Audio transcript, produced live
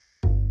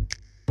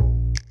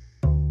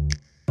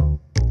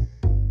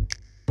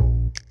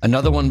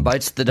Another one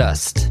bites the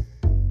dust.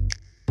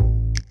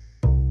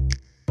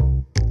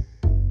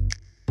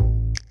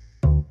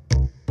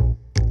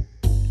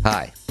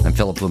 Hi, I'm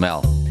Philip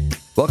Blumel.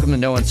 Welcome to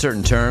No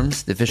Uncertain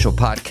Terms, the official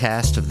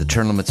podcast of the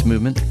Term Limits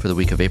Movement for the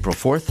week of April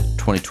 4th,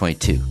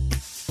 2022.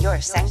 Your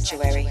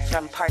sanctuary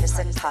from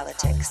partisan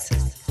politics.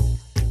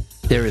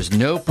 There is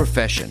no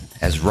profession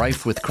as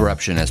rife with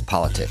corruption as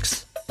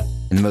politics.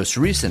 In the most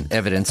recent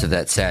evidence of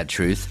that sad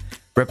truth,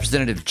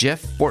 Representative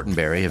Jeff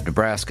Fortenberry of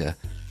Nebraska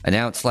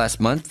announced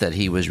last month that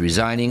he was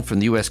resigning from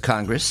the U.S.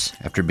 Congress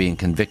after being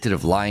convicted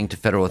of lying to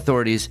federal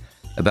authorities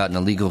about an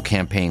illegal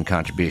campaign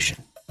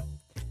contribution.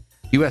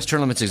 U.S.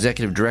 Term Limits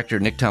Executive Director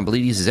Nick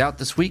Tomboulides is out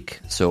this week,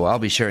 so I'll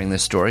be sharing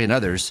this story and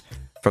others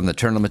from the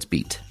Term Limits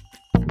Beat.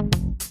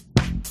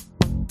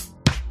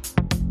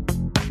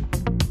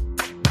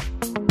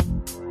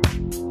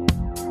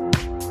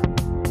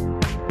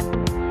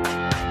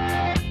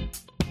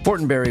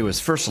 Fortenberry was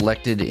first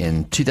elected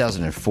in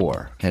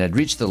 2004 and had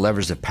reached the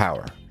levers of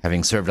power,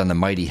 having served on the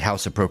mighty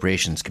House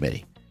Appropriations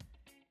Committee.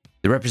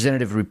 The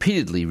representative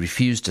repeatedly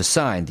refused to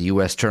sign the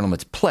U.S. Term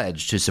Limits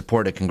pledge to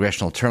support a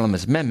congressional term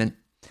limits amendment,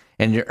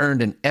 and it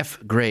earned an F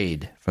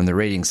grade from the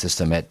rating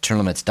system at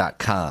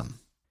termlimits.com.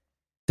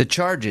 The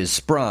charges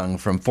sprung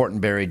from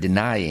Fortenberry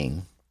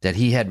denying that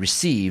he had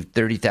received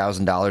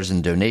 $30,000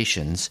 in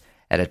donations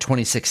at a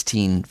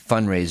 2016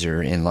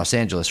 fundraiser in Los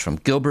Angeles from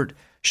Gilbert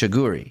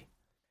Chagoury.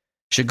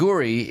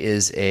 Chagoury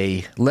is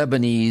a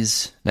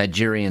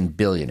Lebanese-Nigerian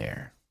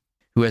billionaire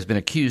who has been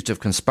accused of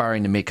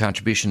conspiring to make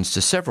contributions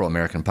to several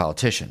American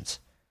politicians.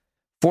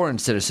 Foreign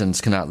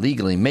citizens cannot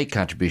legally make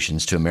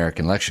contributions to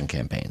American election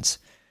campaigns,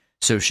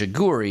 so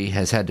Chagoury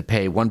has had to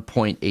pay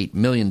 $1.8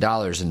 million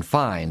in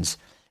fines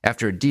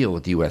after a deal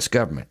with the U.S.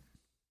 government.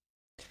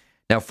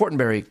 Now,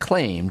 Fortenberry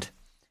claimed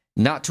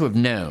not to have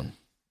known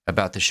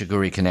about the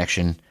Chagoury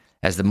connection,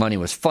 as the money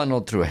was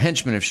funneled through a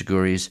henchman of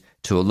Chagoury's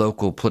to a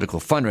local political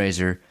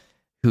fundraiser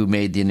who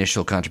made the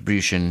initial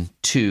contribution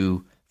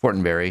to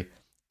Fortenberry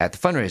at the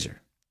fundraiser.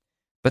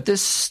 But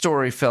this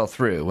story fell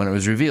through when it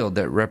was revealed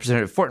that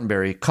Representative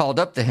Fortenberry called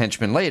up the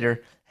henchman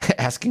later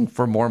asking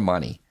for more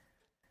money.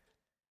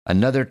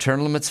 Another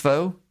term limits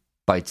foe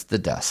bites the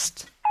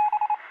dust.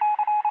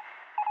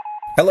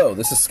 Hello,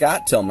 this is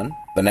Scott Tillman,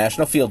 the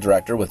National Field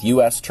Director with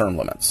U.S. Term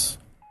Limits.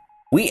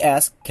 We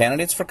ask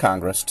candidates for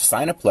Congress to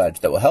sign a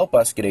pledge that will help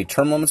us get a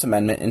term limits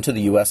amendment into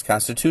the U.S.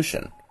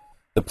 Constitution.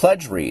 The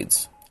pledge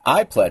reads,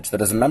 I pledge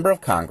that as a member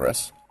of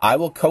Congress, I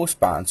will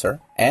co-sponsor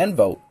and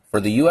vote for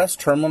the U.S.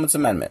 term limits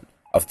amendment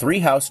of 3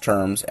 House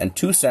terms and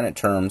 2 Senate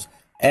terms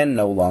and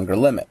no longer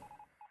limit.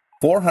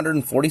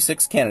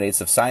 446 candidates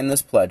have signed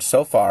this pledge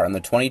so far in the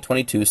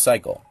 2022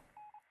 cycle.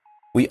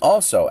 We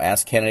also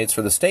ask candidates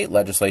for the state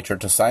legislature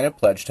to sign a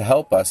pledge to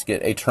help us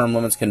get a term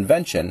limits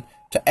convention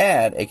to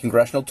add a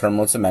congressional term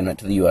limits amendment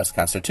to the U.S.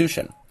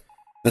 Constitution.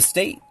 The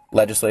state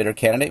legislator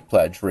candidate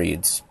pledge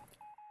reads,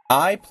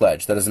 I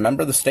pledge that as a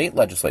member of the state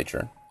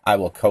legislature, I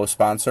will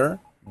co-sponsor,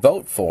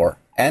 vote for,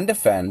 and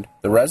defend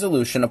the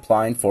resolution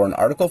applying for an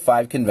Article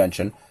 5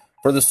 convention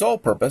for the sole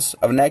purpose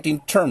of enacting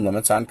term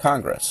limits on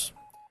Congress.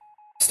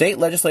 State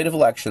legislative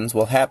elections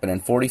will happen in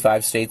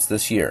 45 states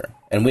this year,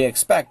 and we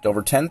expect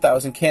over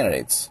 10,000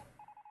 candidates.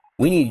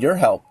 We need your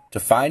help to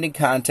find and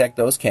contact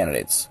those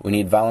candidates. We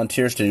need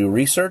volunteers to do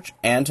research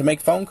and to make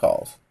phone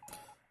calls.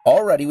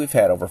 Already we've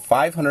had over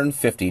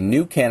 550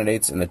 new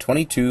candidates in the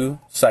 22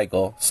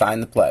 cycle sign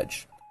the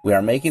pledge. We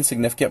are making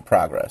significant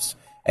progress,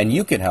 and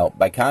you can help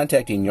by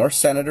contacting your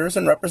senators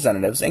and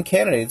representatives and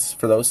candidates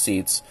for those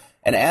seats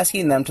and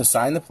asking them to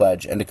sign the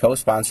pledge and to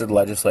co-sponsor the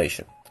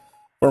legislation.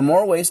 For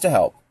more ways to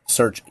help,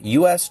 search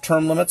U.S.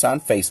 Term Limits on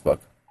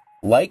Facebook.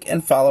 Like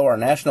and follow our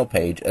national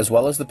page as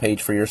well as the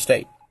page for your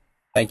state.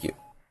 Thank you.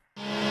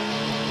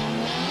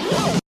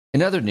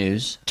 In other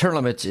news, term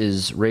limits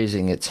is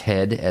raising its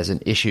head as an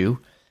issue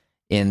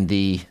in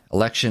the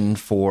election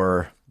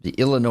for the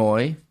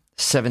Illinois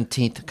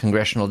 17th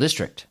Congressional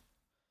District,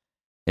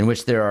 in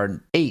which there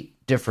are 8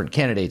 different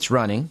candidates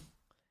running,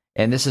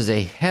 and this is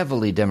a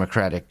heavily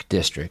Democratic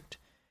district.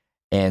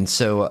 And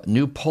so a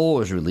new poll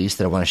was released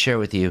that I want to share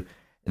with you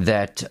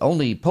that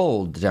only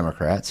polled the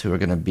Democrats, who are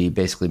going to be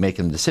basically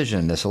making the decision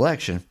in this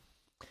election.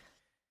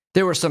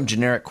 There were some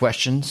generic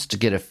questions to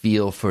get a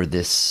feel for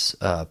this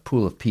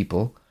pool of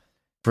people.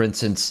 For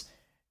instance,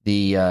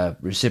 the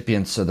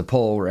recipients of the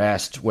poll were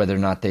asked whether or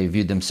not they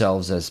viewed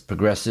themselves as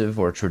progressive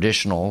or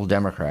traditional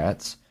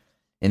Democrats.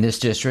 In this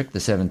district, the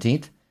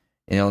 17th,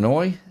 in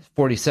Illinois,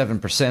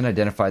 47%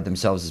 identified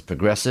themselves as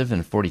progressive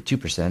and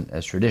 42%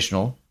 as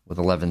traditional, with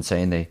 11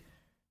 saying they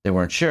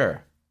weren't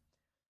sure.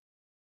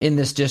 In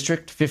this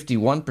district,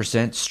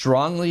 51%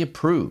 strongly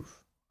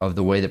approve of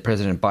the way that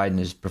President Biden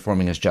is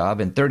performing his job,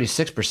 and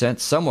 36%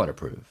 somewhat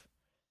approve.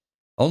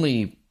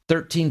 Only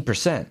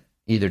 13%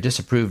 either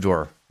disapproved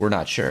or were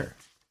not sure.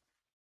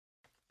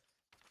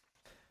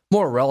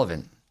 More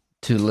relevant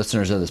to the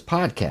listeners of this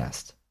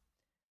podcast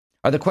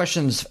are the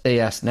questions they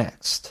ask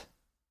next.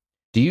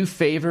 Do you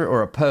favor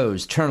or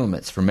oppose term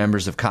limits for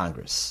members of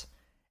Congress?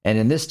 And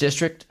in this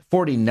district,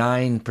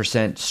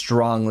 49%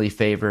 strongly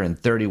favor and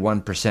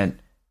 31%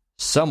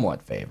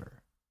 somewhat favor.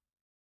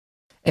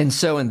 And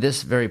so in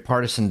this very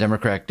partisan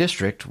Democratic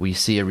district, we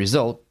see a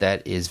result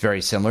that is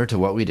very similar to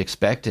what we'd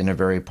expect in a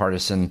very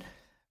partisan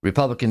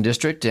Republican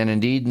district, and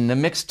indeed in a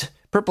mixed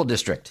purple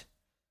district.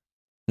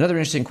 Another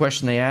interesting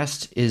question they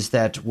asked is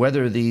that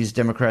whether these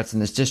Democrats in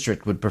this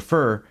district would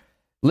prefer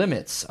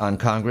limits on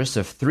Congress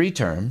of 3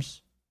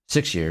 terms,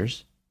 6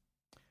 years,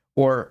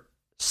 or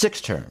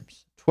 6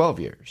 terms, 12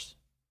 years,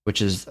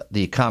 which is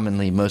the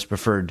commonly most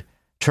preferred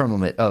term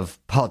limit of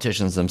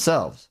politicians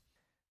themselves,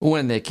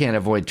 when they can't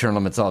avoid term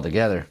limits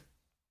altogether.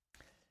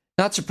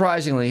 Not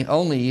surprisingly,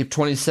 only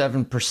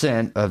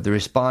 27% of the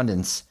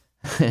respondents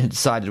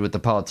sided with the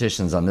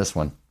politicians on this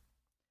one.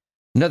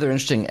 Another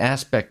interesting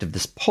aspect of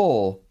this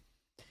poll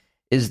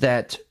is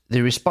that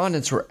the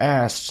respondents were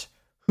asked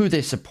who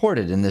they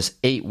supported in this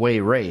 8-way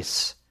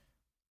race,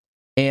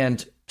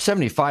 and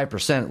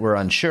 75% were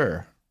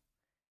unsure.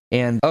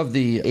 And of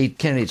the 8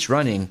 candidates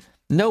running,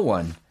 no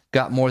one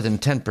got more than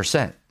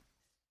 10%.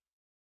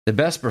 The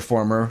best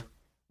performer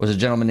was a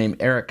gentleman named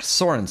Eric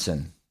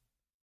Sorensen,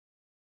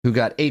 who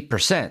got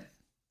 8%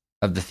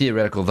 of the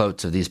theoretical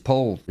votes of these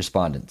poll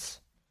respondents.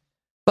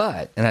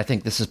 But, and I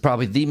think this is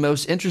probably the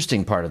most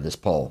interesting part of this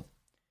poll,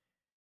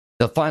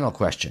 the final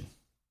question.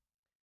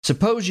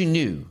 Suppose you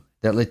knew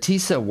that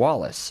Leticia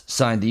Wallace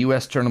signed the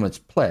U.S. term limits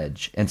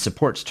pledge and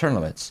supports term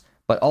limits,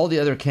 but all the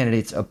other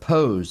candidates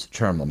oppose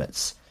term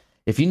limits.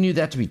 If you knew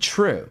that to be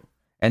true,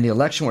 and the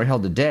election were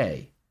held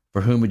today,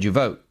 for whom would you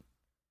vote?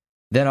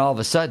 Then all of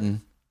a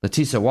sudden,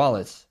 Leticia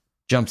Wallace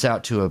jumps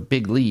out to a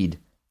big lead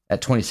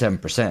at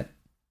 27%.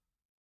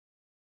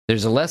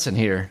 There's a lesson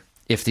here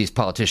if these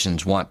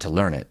politicians want to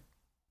learn it.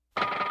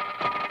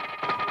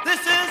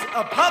 This is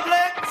a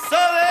public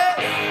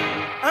service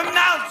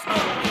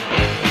announcement.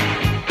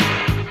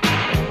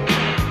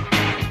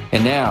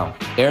 And now,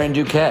 Aaron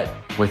Duquette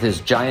with his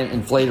giant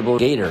inflatable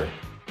gator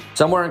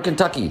somewhere in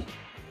Kentucky,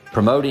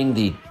 promoting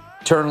the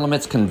term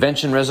limits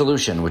convention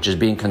resolution, which is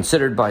being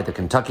considered by the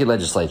Kentucky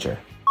legislature.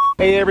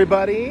 Hey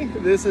everybody,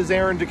 this is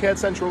Aaron Duquette,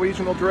 Central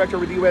Regional Director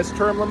with U.S.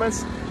 Term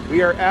Limits.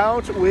 We are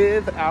out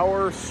with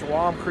our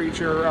swamp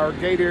creature, our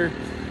gator,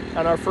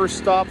 on our first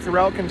stop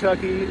throughout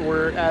Kentucky.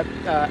 We're at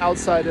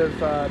outside of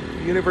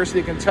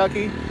University of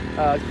Kentucky,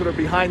 sort of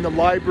behind the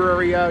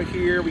library out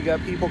here. We got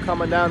people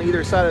coming down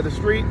either side of the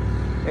street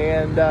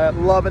and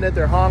loving it.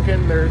 They're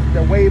honking,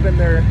 they're waving,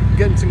 they're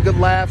getting some good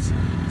laughs,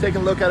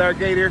 taking a look at our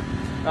gator,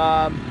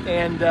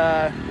 and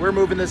we're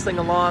moving this thing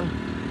along.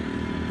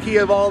 Key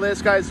of all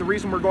this, guys, the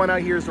reason we're going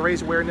out here is to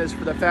raise awareness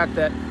for the fact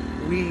that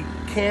we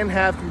can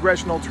have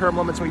congressional term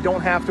limits and we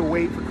don't have to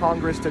wait for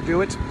Congress to do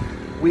it.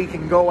 We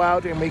can go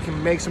out and we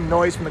can make some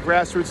noise from the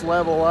grassroots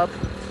level up.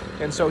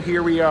 And so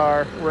here we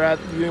are. We're at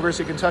the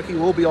University of Kentucky.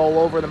 We'll be all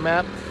over the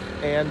map,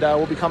 and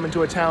we'll be coming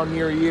to a town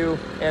near you.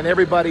 And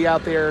everybody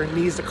out there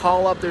needs to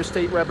call up their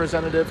state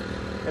representative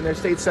and their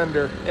state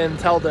senator and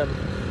tell them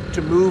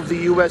to move the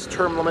U.S.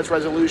 term limits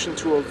resolution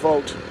to a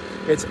vote.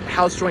 It's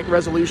House Joint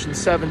Resolution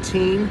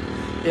 17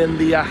 in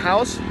the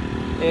House,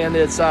 and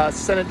it's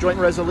Senate Joint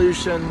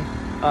Resolution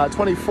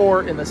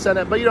 24 in the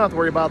Senate. But you don't have to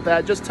worry about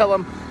that. Just tell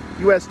them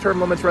U.S. term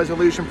limits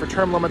resolution for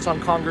term limits on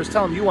Congress.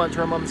 Tell them you want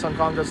term limits on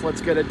Congress. Let's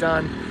get it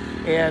done.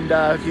 And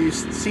if you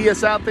see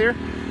us out there,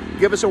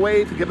 give us a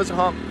wave, give us a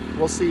hump.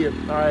 We'll see you.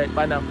 All right,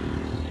 bye now.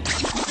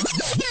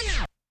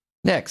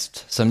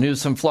 Next, some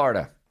news from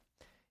Florida.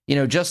 You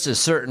know, just as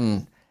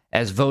certain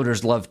as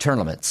voters love term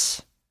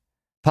limits,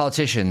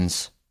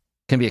 politicians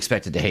can be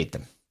expected to hate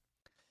them.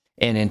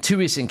 And in 2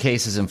 recent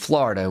cases in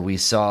Florida, we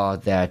saw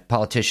that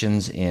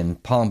politicians in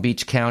Palm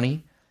Beach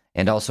County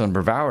and also in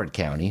Brevard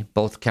County,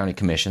 both county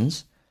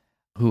commissions,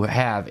 who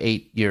have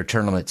 8-year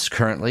term limits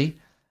currently,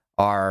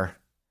 are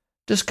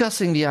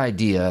discussing the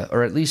idea,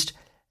 or at least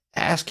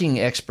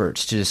asking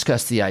experts to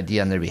discuss the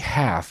idea on their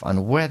behalf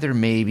on whether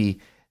maybe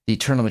the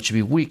term limit should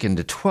be weakened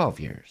to 12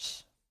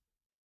 years.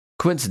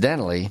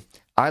 Coincidentally,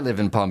 I live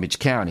in Palm Beach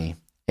County,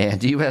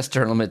 and U.S.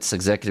 Term Limits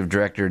Executive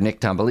Director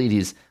Nick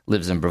Tomboulides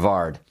lives in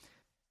Brevard.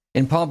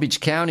 In Palm Beach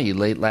County,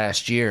 late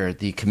last year,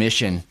 the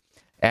commission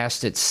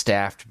asked its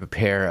staff to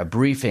prepare a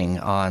briefing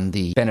on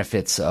the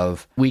benefits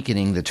of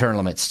weakening the term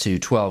limits to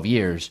 12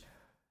 years,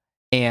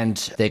 and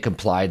they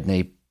complied, and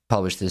they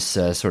published this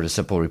sort of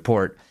simple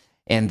report.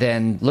 And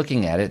then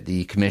looking at it,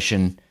 the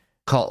commission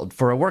called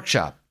for a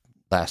workshop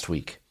last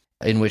week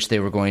in which they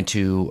were going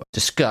to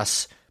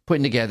discuss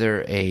putting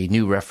together a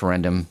new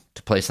referendum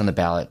to place on the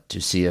ballot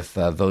to see if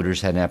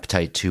voters had an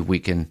appetite to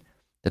weaken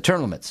the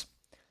term limits.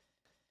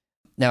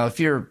 Now, if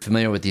you're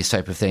familiar with these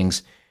type of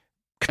things,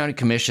 county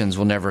commissions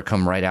will never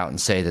come right out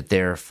and say that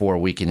they're for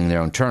weakening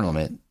their own term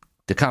limit.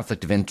 The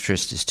conflict of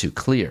interest is too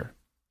clear.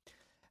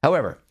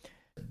 However,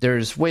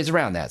 there's ways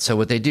around that. So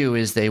what they do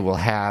is they will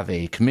have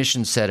a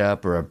commission set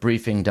up or a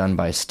briefing done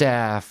by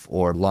staff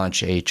or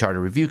launch a charter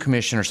review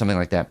commission or something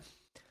like that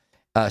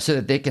so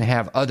that they can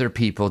have other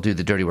people do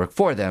the dirty work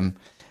for them,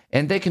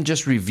 and they can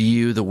just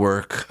review the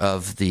work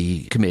of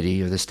the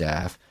committee or the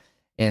staff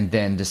and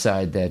then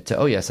decide that,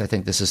 oh, yes, I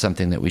think this is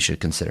something that we should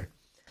consider.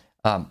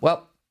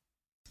 Well,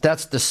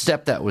 that's the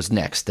step that was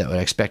next that I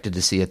expected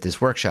to see at this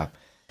workshop.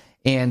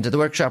 And the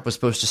workshop was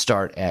supposed to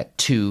start at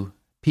 2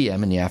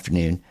 p.m. in the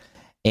afternoon,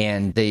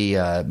 and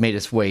they made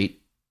us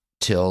wait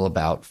till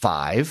about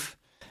 5,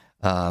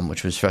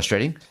 which was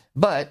frustrating.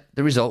 But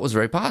the result was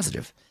very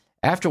positive.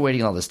 After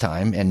waiting all this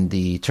time and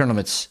the term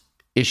limits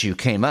issue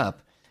came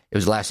up, it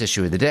was the last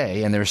issue of the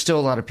day, and there were still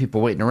a lot of people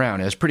waiting around.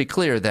 It was pretty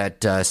clear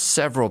that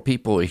several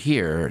people were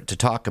here to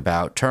talk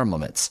about term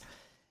limits.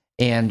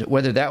 And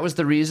whether that was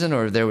the reason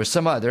or there was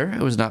some other,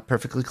 it was not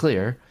perfectly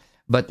clear.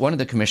 But one of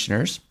the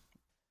commissioners,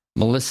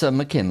 Melissa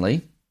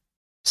McKinley,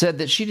 said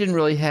that she didn't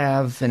really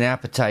have an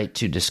appetite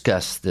to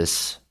discuss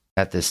this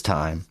at this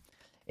time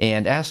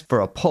and asked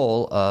for a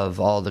poll of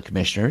all the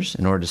commissioners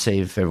in order to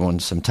save everyone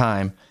some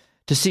time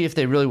to see if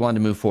they really wanted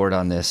to move forward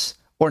on this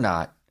or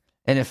not.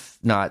 And if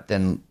not,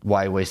 then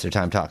why waste their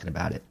time talking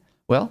about it?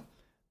 Well,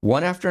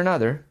 one after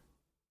another,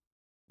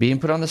 being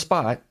put on the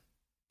spot,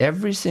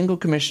 every single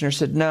commissioner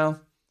said, no,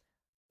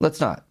 let's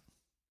not.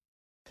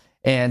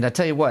 And I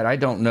tell you what, I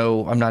don't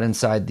know, I'm not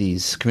inside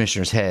these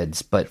commissioners'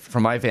 heads, but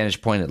from my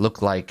vantage point, it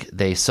looked like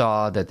they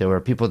saw that there were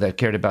people that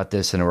cared about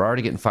this and were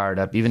already getting fired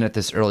up, even at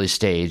this early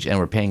stage, and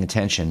were paying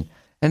attention.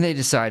 And they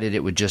decided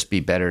it would just be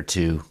better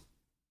to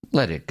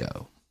let it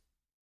go.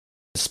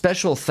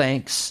 Special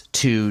thanks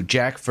to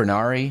Jack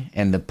Fernari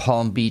and the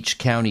Palm Beach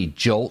County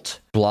Jolt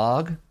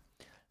blog,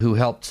 who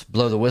helped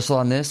blow the whistle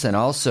on this, and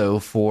also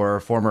for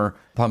former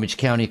Palm Beach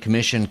County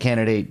Commission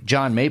candidate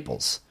John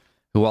Maples,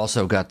 who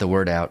also got the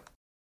word out.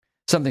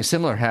 Something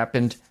similar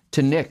happened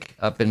to Nick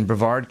up in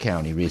Brevard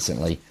County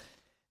recently.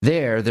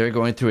 They're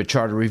going through a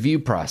charter review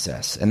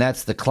process, and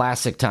that's the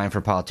classic time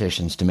for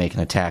politicians to make an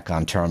attack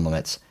on term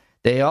limits.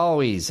 They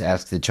always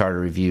ask the Charter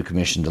Review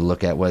Commission to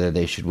look at whether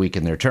they should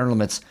weaken their term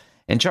limits,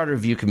 and charter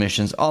review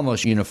commissions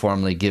almost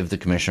uniformly give the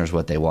commissioners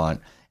what they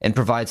want and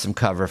provide some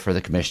cover for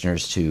the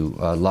commissioners to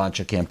launch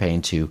a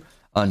campaign to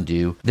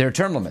undo their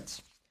term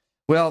limits.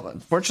 Well,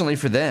 fortunately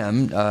for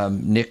them,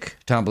 Nick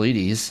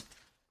Tomboulides,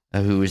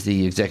 who is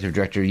the executive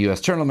director of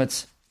U.S. Term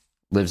Limits,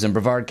 lives in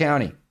Brevard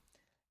County.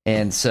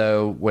 And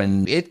so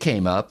when it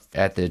came up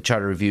at the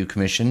Charter Review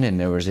Commission and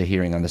there was a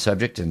hearing on the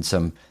subject and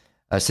some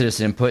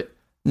citizen input,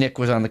 Nick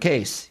was on the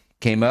case,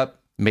 came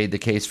up, made the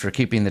case for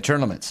keeping the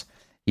term limits.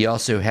 He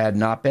also had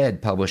an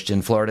op-ed published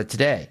in Florida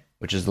Today,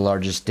 which is the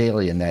largest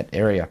daily in that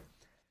area.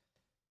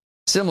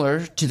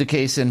 Similar to the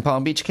case in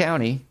Palm Beach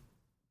County,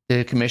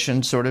 the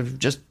commission sort of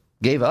just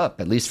gave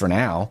up, at least for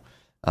now,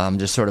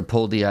 just sort of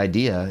pulled the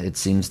idea. It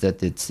seems that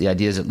the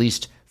idea is at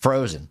least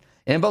frozen.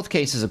 And in both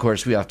cases, of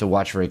course, we have to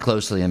watch very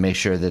closely and make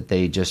sure that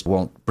they just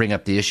won't bring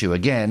up the issue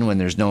again when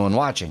there's no one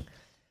watching.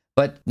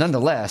 But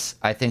nonetheless,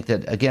 I think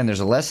that, again, there's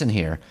a lesson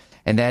here,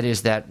 and that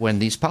is that when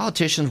these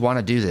politicians want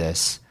to do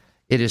this,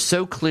 it is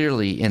so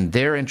clearly in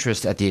their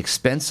interest at the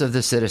expense of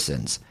the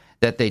citizens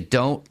that they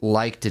don't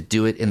like to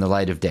do it in the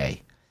light of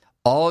day.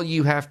 All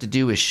you have to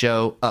do is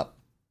show up,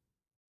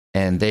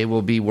 and they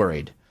will be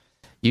worried.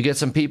 You get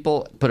some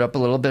people, put up a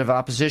little bit of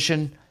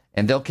opposition,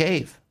 and they'll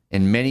cave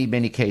in many,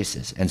 many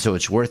cases. And so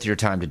it's worth your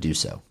time to do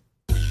so.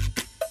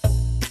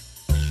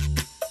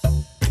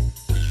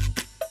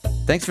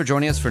 Thanks for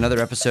joining us for another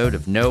episode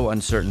of No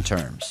Uncertain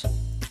Terms.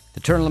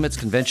 The term limits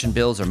convention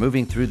bills are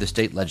moving through the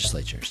state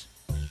legislatures.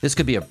 This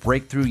could be a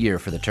breakthrough year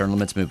for the term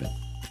limits movement.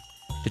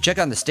 To check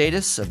on the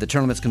status of the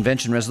term limits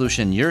convention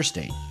resolution in your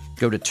state,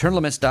 go to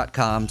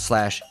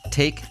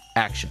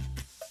termlimits.com/takeaction.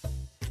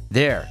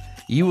 There,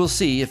 you will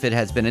see if it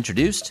has been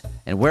introduced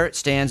and where it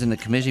stands in the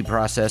committee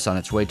process on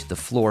its way to the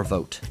floor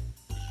vote.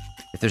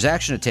 If there's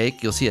action to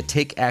take, you'll see a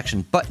Take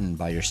Action button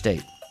by your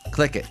state.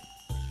 Click it.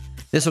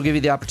 This will give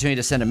you the opportunity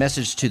to send a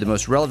message to the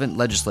most relevant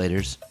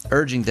legislators,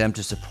 urging them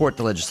to support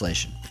the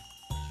legislation.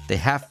 They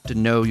have to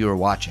know you're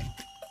watching.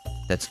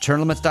 That's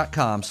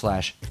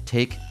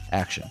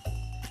termlimits.com/takeaction.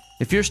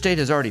 If your state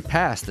has already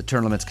passed the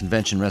Term Limits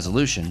Convention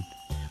resolution,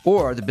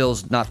 or the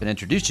bill's not been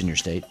introduced in your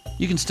state,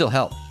 you can still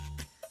help.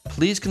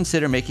 Please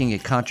consider making a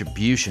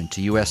contribution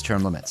to U.S.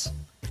 term limits.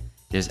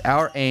 It is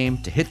our aim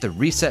to hit the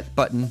reset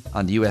button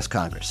on the U.S.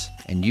 Congress,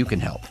 and you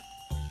can help.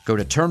 Go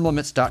to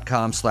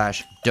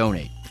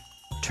termlimits.com/donate.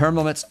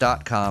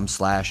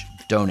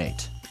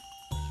 termlimits.com/donate.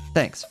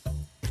 Thanks.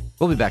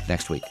 We'll be back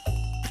next week.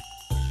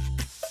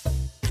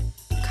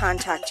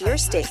 Contact your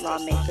state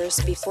lawmakers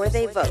before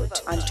they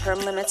vote on term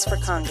limits for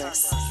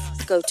Congress.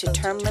 Go to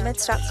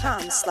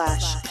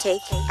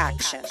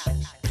termlimits.com/takeaction.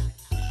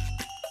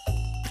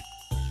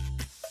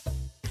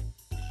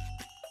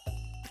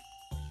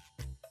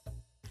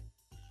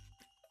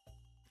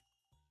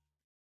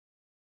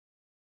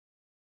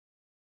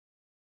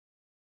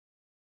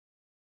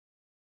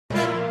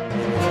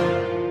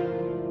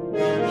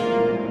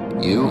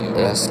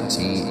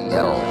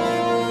 USTL.